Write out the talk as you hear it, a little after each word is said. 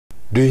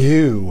Do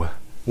you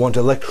want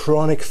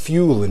electronic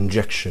fuel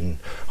injection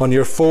on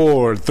your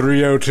Ford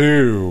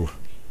 302?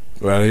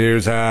 Well,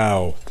 here's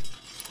how.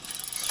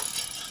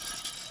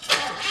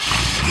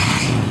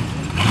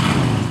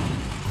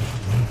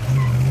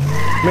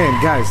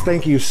 Man, guys,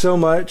 thank you so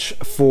much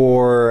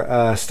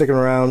for sticking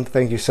around.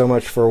 Thank you so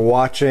much for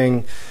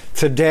watching.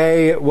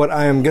 Today, what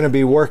I am going to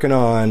be working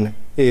on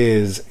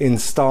is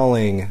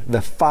installing the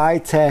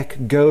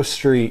FiTech Go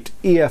Street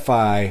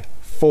EFI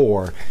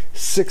 4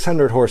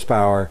 600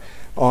 horsepower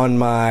on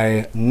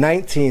my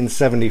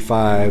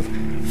 1975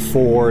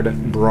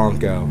 Ford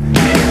Bronco.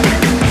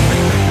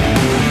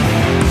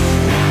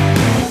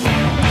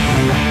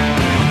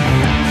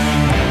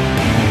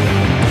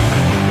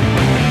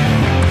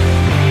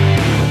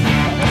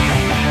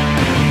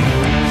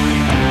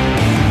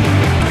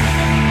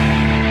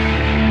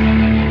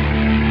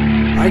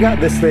 I got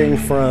this thing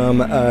from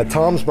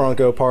Tom's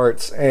Bronco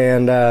Parts,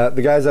 and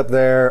the guys up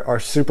there are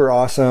super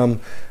awesome.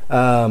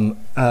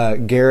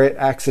 Garrett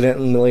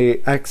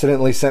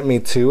accidentally sent me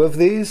 2 of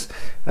these.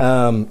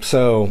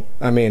 So,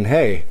 I mean,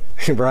 hey,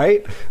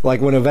 right?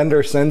 Like when a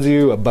vendor sends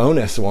you a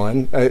bonus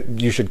one,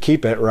 you should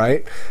keep it,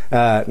 right?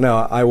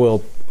 No,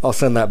 I'll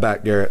send that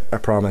back, Garrett, I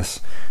promise.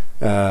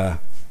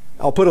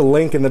 I'll put a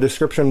link in the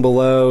description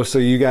below so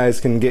you guys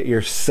can get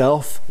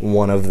yourself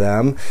one of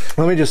them.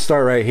 Let me just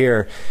start right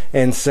here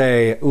and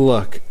say,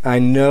 look, I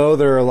know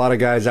there are a lot of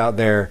guys out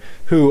there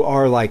who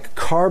are like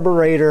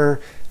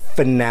carburetor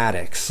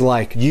fanatics.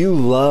 Like, you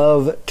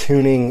love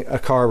tuning a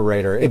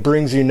carburetor. It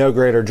brings you no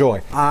greater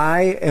joy.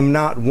 I am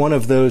not one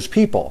of those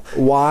people.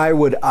 Why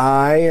would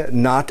I,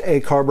 not a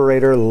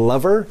carburetor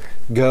lover,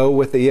 go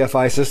with the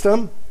EFI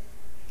system?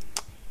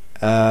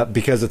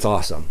 Because it's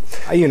awesome.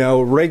 You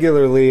know,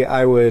 regularly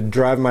I would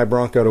drive my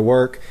Bronco to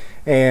work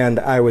and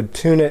I would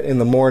tune it in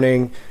the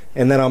morning,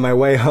 and then on my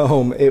way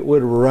home it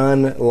would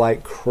run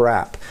like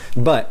crap.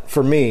 But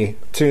for me,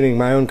 tuning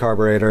my own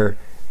carburetor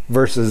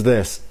versus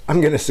this,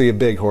 I'm gonna see a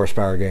big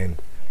horsepower gain.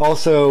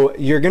 Also,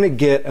 you're gonna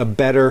get a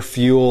better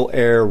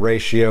fuel-air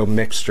ratio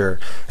mixture.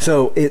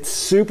 So it's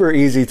super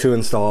easy to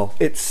install.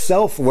 It's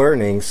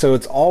self-learning, so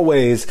it's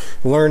always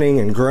learning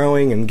and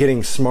growing and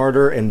getting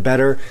smarter and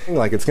better.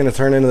 Like, it's gonna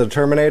turn into the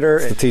Terminator.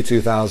 It's the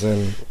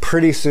T2000.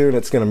 Pretty soon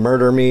it's gonna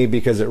murder me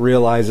because it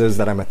realizes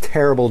that I'm a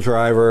terrible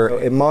driver.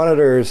 It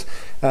monitors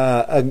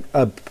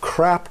a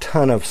crap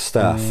ton of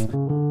stuff.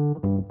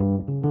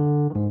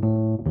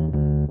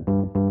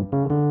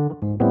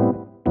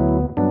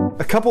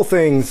 A couple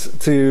things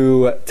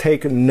to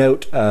take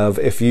note of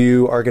if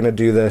you are going to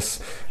do this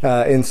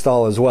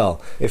install as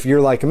well. If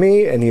you're like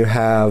me and you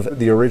have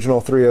the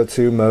original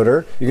 302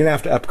 motor, you're going to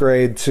have to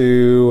upgrade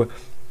to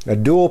a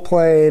dual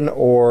plane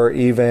or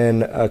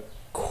even a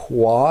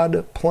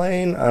quad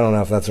plane. I don't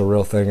know if that's a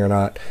real thing or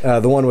not.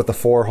 The one with the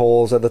 4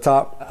 holes at the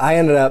top. I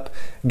ended up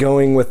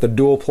going with the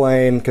dual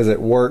plane because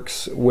it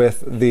works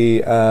with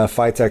the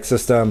FiTech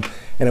system,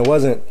 and it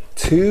wasn't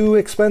too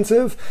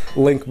expensive.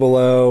 Link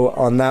below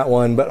on that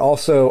one, but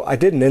also I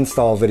did an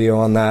install video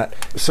on that.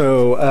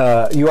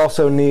 So you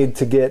also need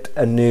to get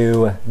a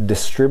new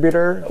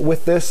distributor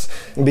with this,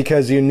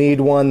 because you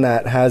need one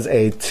that has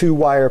a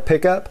 2-wire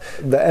pickup.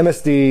 The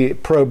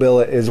MSD Pro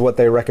Billet is what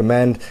they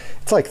recommend.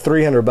 It's like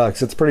 300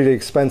 bucks. It's pretty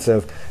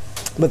expensive.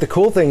 But the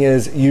cool thing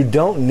is you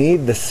don't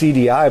need the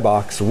CDI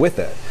box with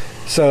it.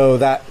 So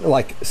that,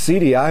 like,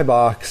 CDI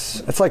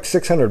box, it's like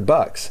 600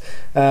 bucks.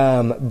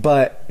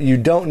 But you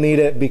don't need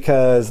it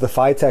because the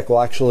FiTech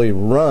will actually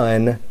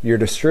run your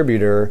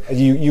distributor.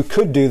 You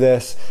could do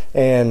this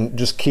and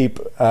just keep,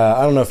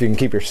 I don't know if you can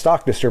keep your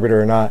stock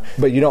distributor or not,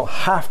 but you don't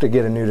have to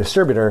get a new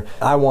distributor.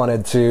 I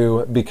wanted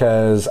to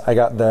because I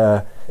got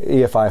the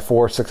EFI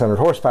 4 600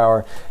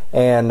 horsepower,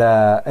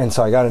 and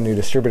so I got a new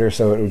distributor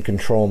so it would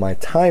control my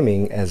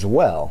timing as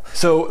well.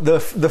 So the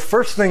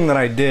first thing that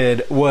I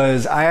did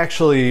was I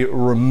actually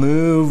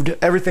removed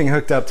everything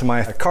hooked up to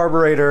my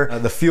carburetor,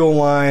 the fuel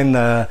line,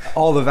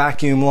 all the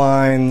vacuum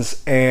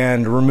lines,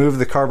 and removed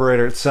the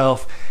carburetor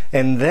itself.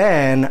 And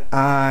then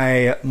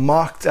I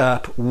mocked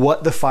up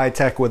what the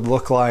FiTech would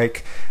look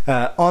like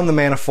on the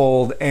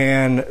manifold,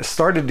 and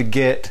started to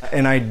get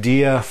an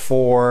idea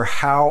for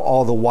how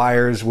all the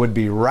wires would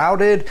be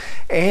routed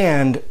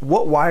and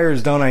what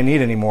wires don't I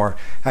need anymore.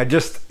 I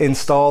just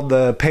installed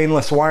the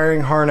painless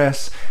wiring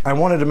harness. I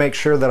wanted to make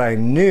sure that I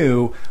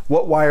knew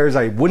what wires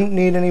I wouldn't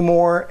need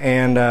anymore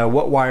and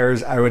what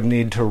wires I would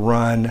need to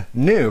run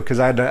new, because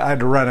I had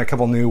to run a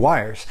couple new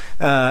wires.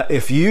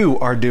 If you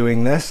are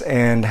doing this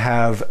and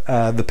have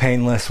the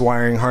painless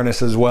wiring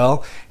harness as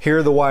well, here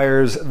are the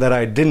wires that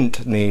I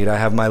didn't need. I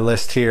have my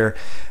list here.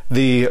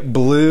 The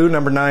blue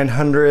number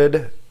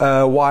 900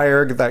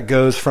 wire that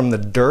goes from the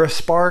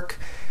DuraSpark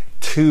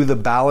to the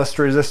ballast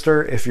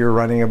resistor, if you're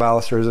running a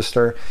ballast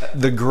resistor.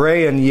 The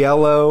gray and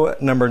yellow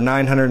number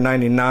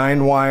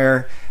 999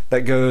 wire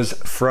that goes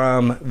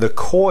from the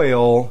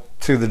coil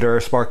to the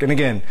DuraSpark. And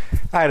again,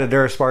 I had a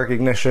DuraSpark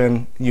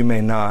ignition, you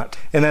may not.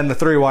 And then the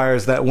 3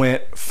 wires that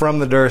went from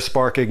the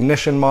DuraSpark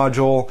ignition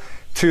module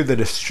to the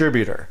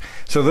distributor.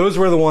 So those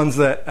were the ones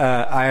that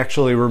I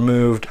actually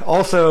removed.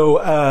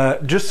 Also,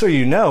 just so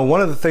you know,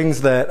 one of the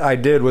things that I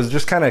did was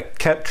just kind of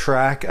kept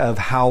track of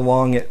how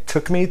long it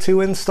took me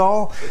to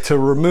install, to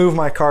remove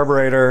my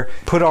carburetor,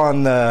 put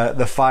on the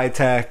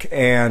FiTech,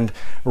 and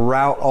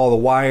route all the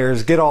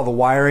wires, get all the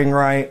wiring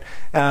right.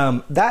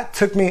 That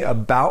took me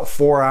about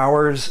 4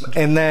 hours.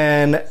 And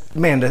then,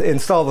 man, to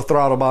install the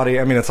throttle body,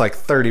 I mean, it's like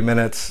 30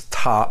 minutes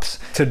tops.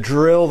 To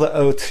drill the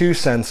O2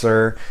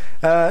 sensor,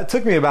 it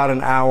took me about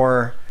an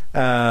hour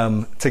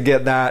to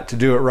get that, to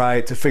do it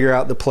right, to figure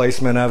out the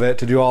placement of it,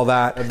 to do all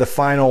that. The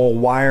final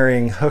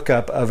wiring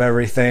hookup of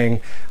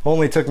everything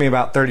only took me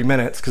about 30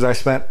 minutes because I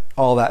spent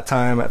all that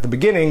time at the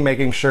beginning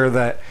making sure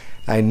that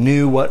I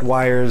knew what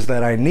wires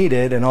that I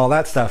needed and all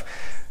that stuff.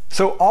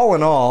 So all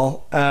in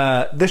all,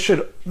 this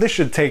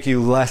should take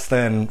you less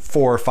than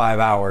 4 or 5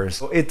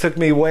 hours. It took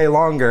me way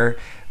longer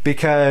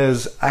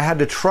because I had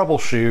to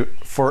troubleshoot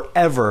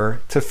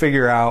forever to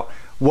figure out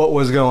what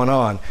was going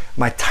on.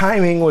 My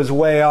timing was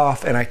way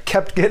off and I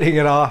kept getting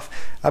it off.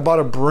 I bought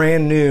a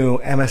brand new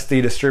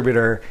MSD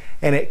distributor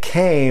and it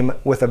came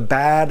with a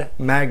bad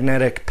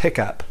magnetic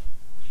pickup.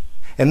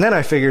 And then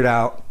I figured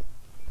out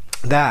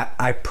that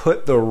I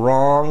put the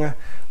wrong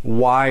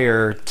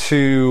wire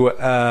to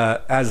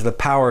as the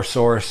power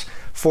source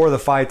for the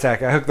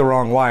FiTech. I hooked the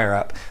wrong wire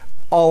up.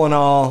 All in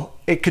all,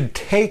 it could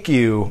take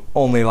you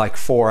only like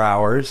 4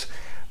 hours.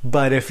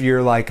 But if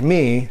you're like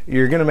me,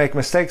 you're gonna make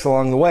mistakes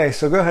along the way.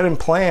 So go ahead and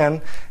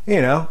plan,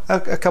 you know,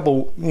 a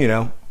couple, you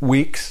know,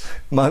 weeks,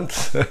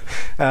 months.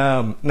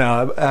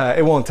 No,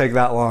 it won't take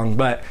that long,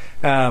 but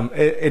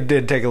it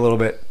did take a little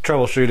bit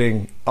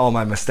troubleshooting all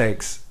my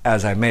mistakes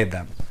as I made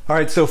them. All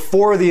right, so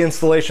for the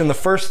installation, the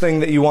first thing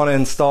that you want to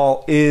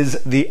install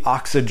is the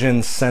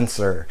oxygen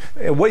sensor.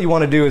 What you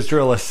want to do is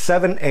drill a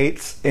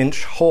 7/8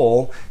 inch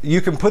hole.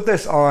 You can put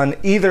this on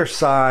either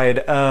side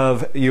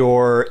of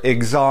your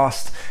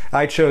exhaust.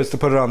 I chose to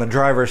put it on the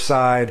driver's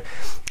side,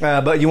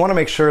 but you want to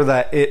make sure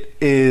that it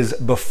is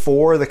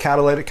before the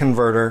catalytic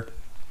converter.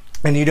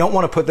 And you don't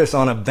want to put this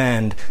on a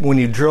bend. When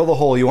you drill the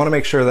hole, you want to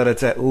make sure that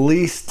it's at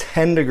least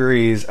 10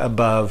 degrees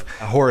above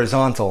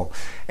horizontal.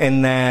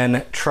 And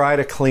then try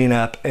to clean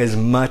up as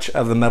much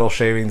of the metal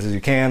shavings as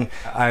you can.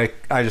 I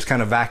just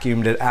kind of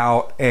vacuumed it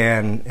out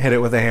and hit it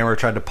with a hammer,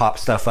 tried to pop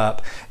stuff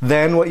up.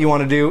 Then what you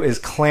want to do is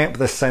clamp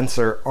the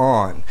sensor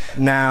on.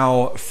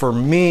 Now, for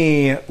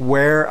me,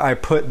 where I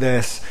put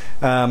this,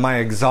 my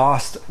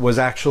exhaust was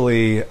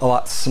actually a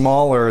lot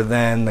smaller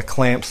than the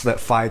clamps that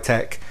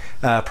FiTech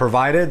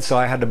provided, so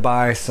I had to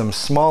buy some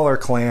smaller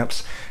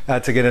clamps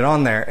to get it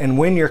on there. And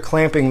when you're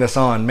clamping this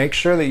on, make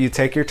sure that you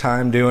take your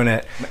time doing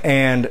it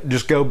and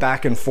just go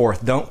back and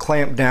forth. Don't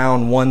clamp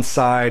down one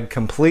side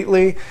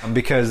completely,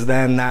 because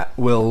then that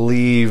will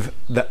leave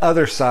the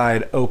other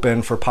side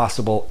open for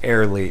possible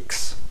air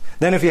leaks.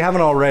 Then if you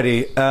haven't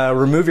already,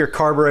 remove your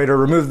carburetor,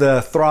 remove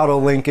the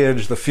throttle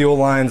linkage, the fuel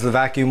lines, the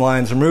vacuum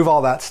lines, remove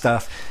all that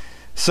stuff.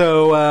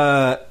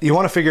 So you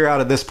want to figure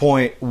out at this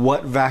point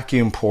what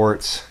vacuum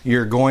ports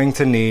you're going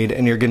to need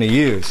and you're going to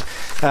use.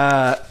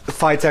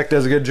 FiTech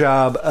does a good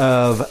job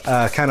of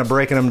kind of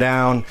breaking them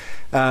down,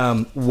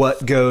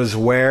 what goes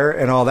where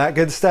and all that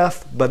good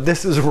stuff, but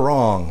this is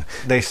wrong.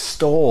 They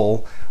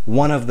stole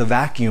one of the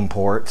vacuum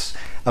ports,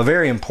 a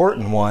very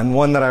important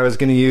one that I was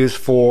going to use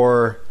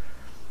for,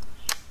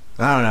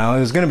 I don't know, it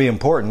was going to be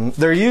important.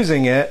 They're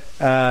using it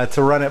to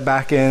run it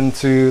back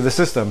into the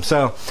system.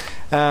 So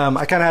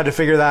I kind of had to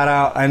figure that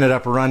out. I ended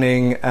up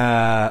running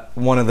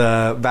one of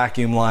the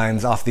vacuum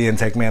lines off the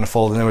intake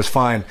manifold and it was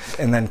fine.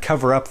 And then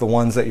cover up the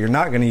ones that you're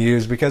not going to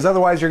use, because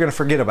otherwise you're going to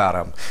forget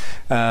about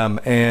them.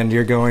 And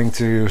you're going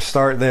to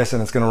start this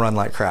and it's going to run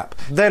like crap.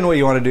 Then what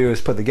you want to do is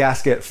put the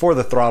gasket for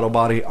the throttle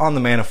body on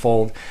the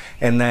manifold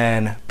and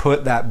then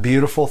put that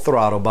beautiful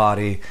throttle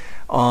body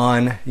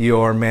on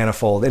your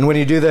manifold. And when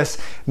you do this,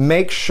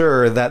 make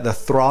sure that the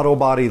throttle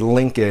body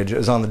linkage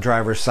is on the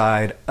driver's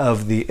side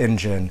of the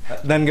engine.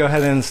 Then go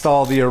ahead and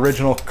install the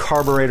original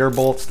carburetor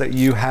bolts that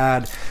you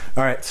had.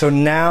 All right, so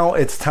now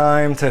it's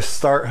time to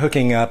start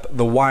hooking up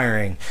the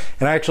wiring.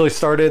 And I actually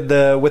started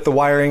with the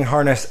wiring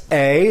harness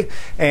A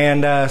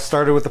and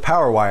started with the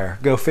power wire.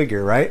 Go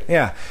figure, right?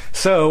 Yeah.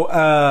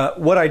 So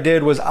what I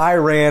did was I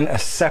ran a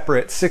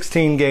separate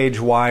 16 gauge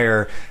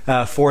wire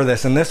for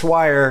this. And this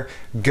wire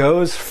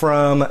goes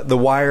from the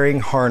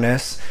wiring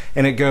harness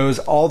and it goes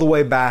all the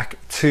way back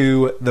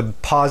to the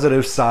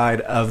positive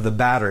side of the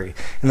battery.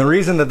 And the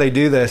reason that they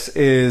do this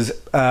is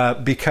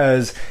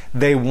because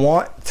they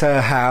want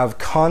to have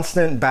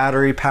constant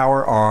battery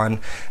power on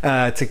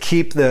to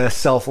keep the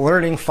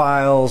self-learning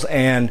files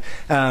and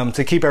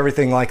to keep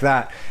everything like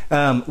that.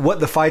 What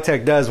the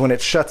FiTech does when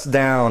it shuts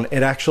down,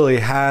 it actually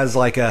has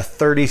like a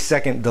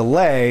 30-second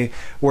delay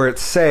where it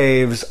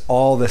saves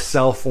all the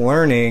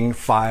self-learning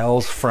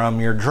files from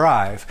your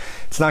drive.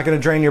 It's not going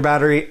to drain your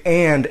battery,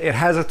 and it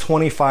has a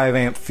 25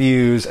 amp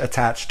fuse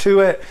attached to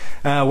it.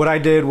 What I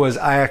did was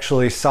I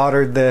actually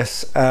soldered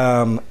this,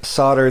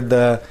 soldered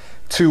the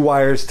two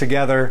wires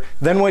together.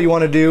 Then what you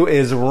want to do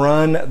is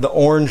run the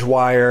orange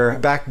wire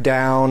back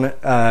down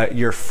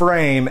your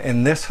frame,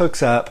 and this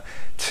hooks up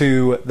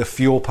to the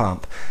fuel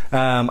pump.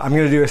 I'm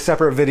going to do a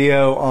separate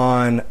video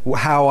on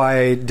how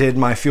I did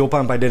my fuel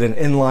pump. I did an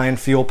inline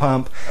fuel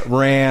pump,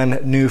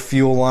 ran new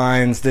fuel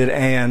lines, did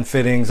AN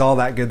fittings, all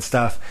that good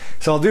stuff.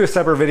 So I'll do a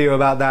separate video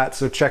about that,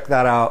 so check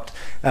that out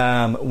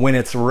when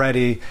it's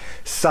ready.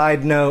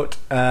 Side note,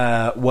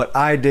 what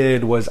I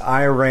did was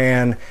I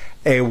ran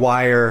a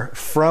wire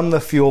from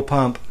the fuel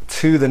pump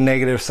to the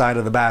negative side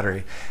of the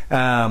battery.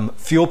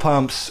 Fuel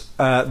pumps,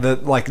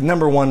 the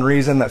number one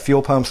reason that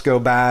fuel pumps go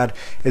bad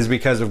is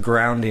because of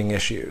grounding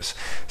issues.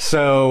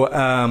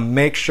 So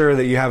make sure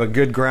that you have a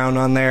good ground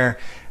on there.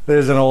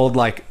 There's an old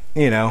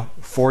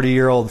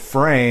 40-year-old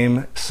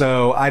frame,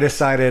 so I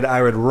decided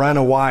I would run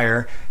a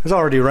wire. I was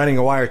already running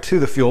a wire to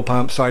the fuel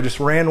pump, so I just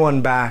ran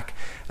one back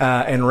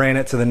and ran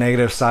it to the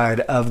negative side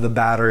of the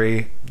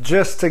battery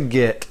just to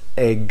get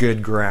a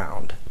good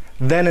ground.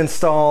 Then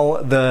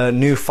install the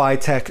new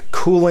FiTech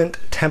coolant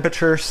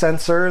temperature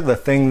sensor, the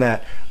thing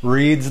that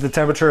reads the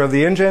temperature of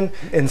the engine.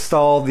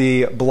 Install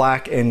the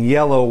black and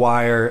yellow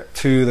wire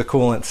to the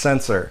coolant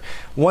sensor.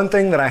 One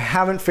thing that I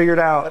haven't figured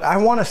out, I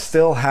want to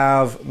still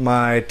have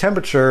my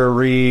temperature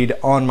read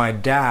on my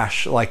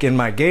dash, like in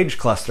my gauge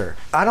cluster.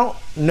 I don't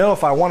know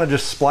if I want to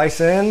just splice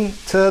in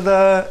to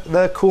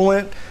the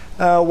coolant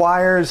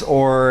wires,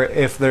 or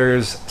if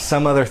there's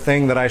some other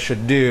thing that I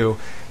should do.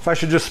 If I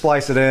should just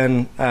splice it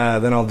in,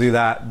 then I'll do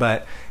that.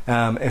 But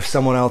if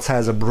someone else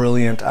has a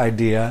brilliant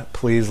idea,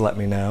 please let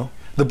me know.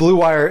 The blue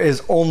wire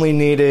is only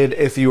needed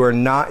if you are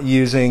not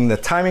using the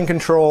timing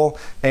control,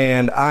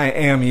 and I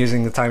am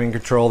using the timing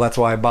control. That's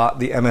why I bought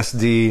the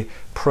MSD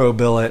Pro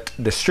Billet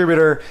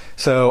distributor.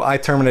 So I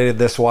terminated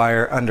this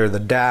wire under the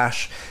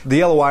dash. The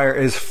yellow wire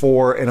is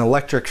for an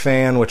electric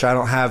fan, which I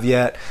don't have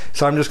yet.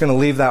 So I'm just going to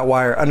leave that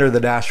wire under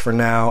the dash for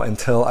now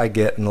until I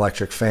get an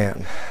electric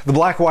fan. The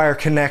black wire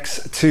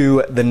connects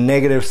to the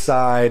negative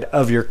side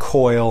of your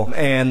coil,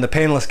 and the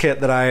painless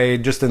kit that I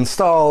just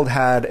installed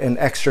had an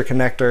extra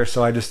connector,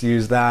 so I just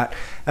used that.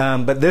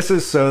 But this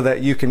is so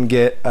that you can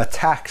get a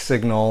tach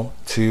signal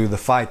to the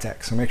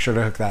FiTech, so make sure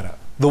to hook that up.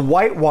 The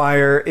white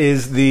wire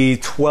is the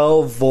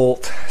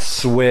 12-volt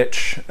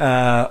switch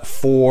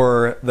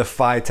for the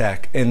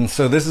FiTech, and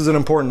so this is an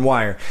important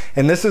wire.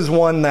 And this is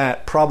one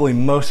that probably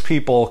most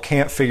people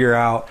can't figure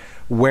out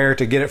where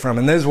to get it from,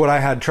 and this is what I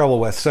had trouble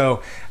with.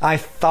 So I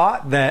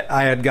thought that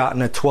I had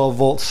gotten a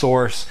 12-volt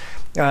source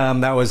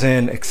that was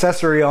in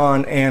accessory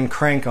on and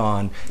crank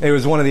on. It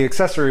was one of the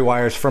accessory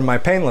wires from my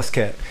painless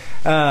kit.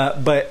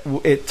 But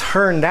it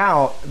turned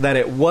out that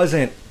it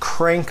wasn't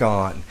crank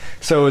on.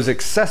 So it was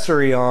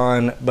accessory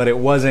on, but it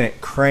wasn't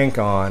crank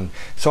on.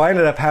 So I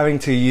ended up having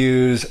to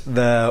use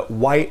the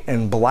white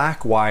and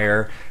black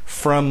wire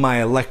from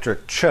my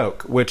electric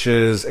choke, which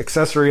is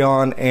accessory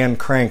on and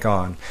crank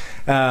on.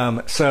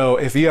 So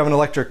if you have an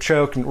electric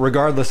choke,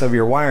 regardless of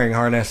your wiring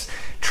harness,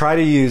 try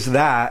to use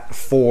that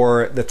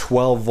for the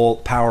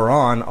 12-volt power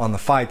on the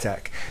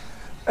FiTech.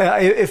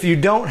 If you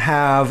don't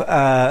have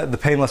the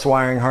painless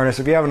wiring harness,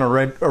 if you have an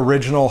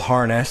original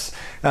harness,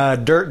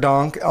 Dirt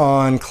Donk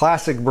on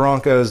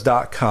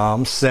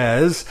classicbroncos.com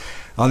says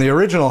on the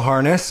original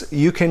harness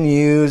you can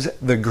use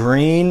the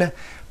green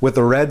with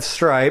the red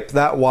stripe,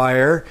 that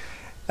wire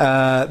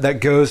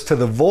that goes to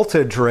the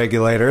voltage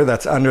regulator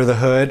that's under the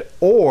hood,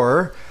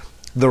 or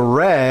the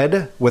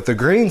red with the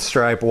green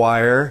stripe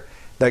wire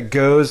that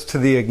goes to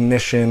the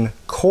ignition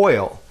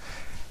coil.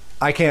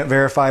 I can't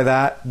verify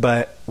that,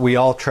 but we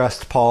all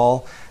trust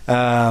Paul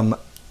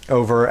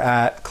over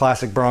at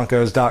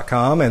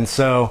classicbroncos.com, and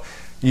so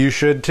you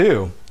should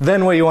too.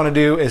 Then what you want to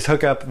do is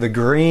hook up the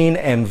green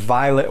and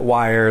violet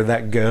wire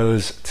that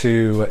goes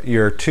to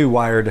your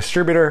 2-wire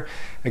distributor.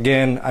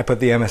 Again, I put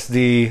the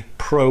MSD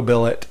Pro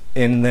Billet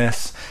in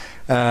this,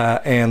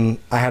 and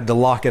I had to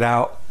lock it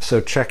out,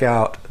 so check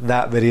out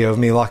that video of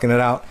me locking it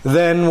out.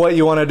 Then what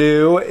you want to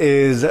do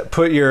is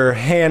put your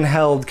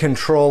handheld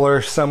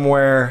controller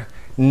somewhere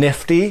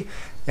nifty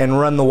and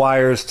run the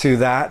wires to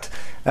that.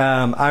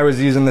 I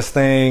was using this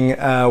thing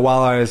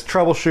while I was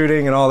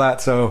troubleshooting and all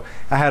that, so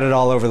I had it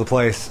all over the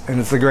place, and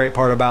it's the great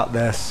part about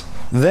this.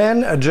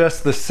 Then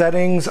adjust the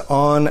settings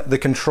on the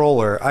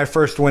controller. I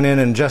first went in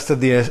and adjusted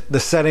the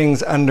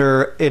settings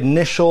under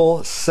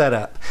initial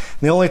setup.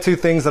 The only two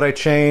things that I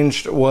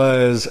changed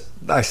was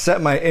I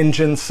set my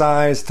engine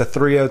size to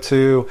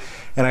 302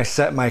 and I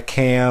set my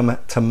cam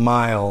to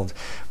mild.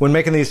 When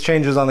making these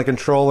changes on the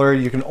controller,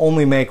 you can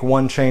only make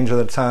one change at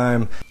a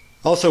time.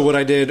 Also, what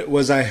I did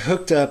was I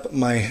hooked up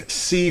my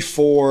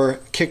C4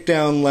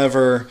 kickdown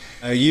lever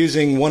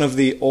using one of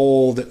the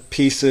old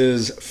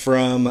pieces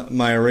from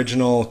my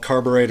original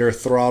carburetor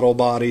throttle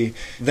body.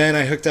 Then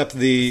I hooked up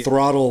the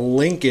throttle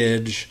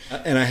linkage,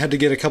 and I had to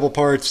get a couple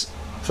parts.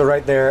 So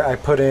right there, I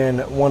put in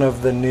one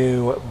of the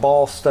new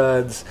ball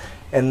studs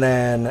and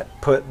then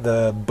put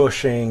the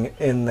bushing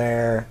in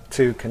there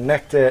to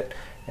connect it,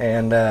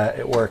 and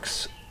it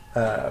works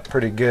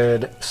pretty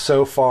good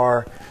so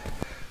far.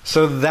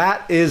 So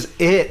that is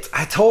it.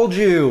 I told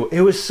you,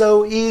 it was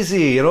so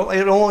easy. It'll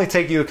only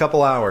take you a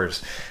couple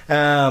hours,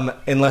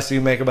 unless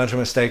you make a bunch of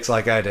mistakes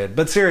like I did.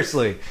 But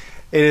seriously,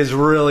 it is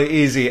really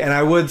easy. And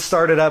I would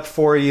start it up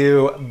for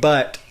you,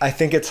 but I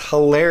think it's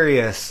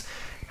hilarious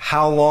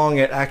how long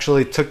it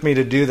actually took me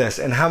to do this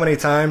and how many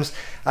times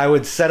I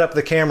would set up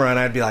the camera and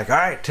I'd be like, all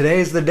right,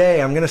 today's the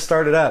day, I'm gonna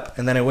start it up,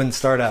 and then it wouldn't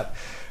start up.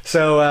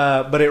 So,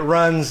 but it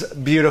runs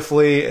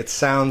beautifully, it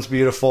sounds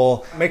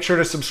beautiful. Make sure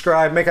to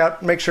subscribe,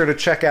 make sure to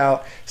check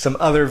out some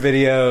other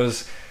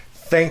videos.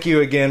 Thank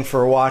you again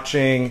for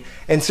watching,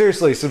 and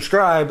seriously,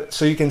 subscribe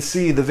so you can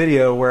see the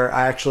video where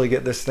I actually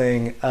get this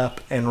thing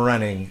up and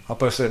running. I'll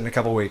post it in a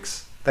couple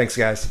weeks. Thanks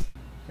guys.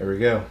 Here we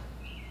go.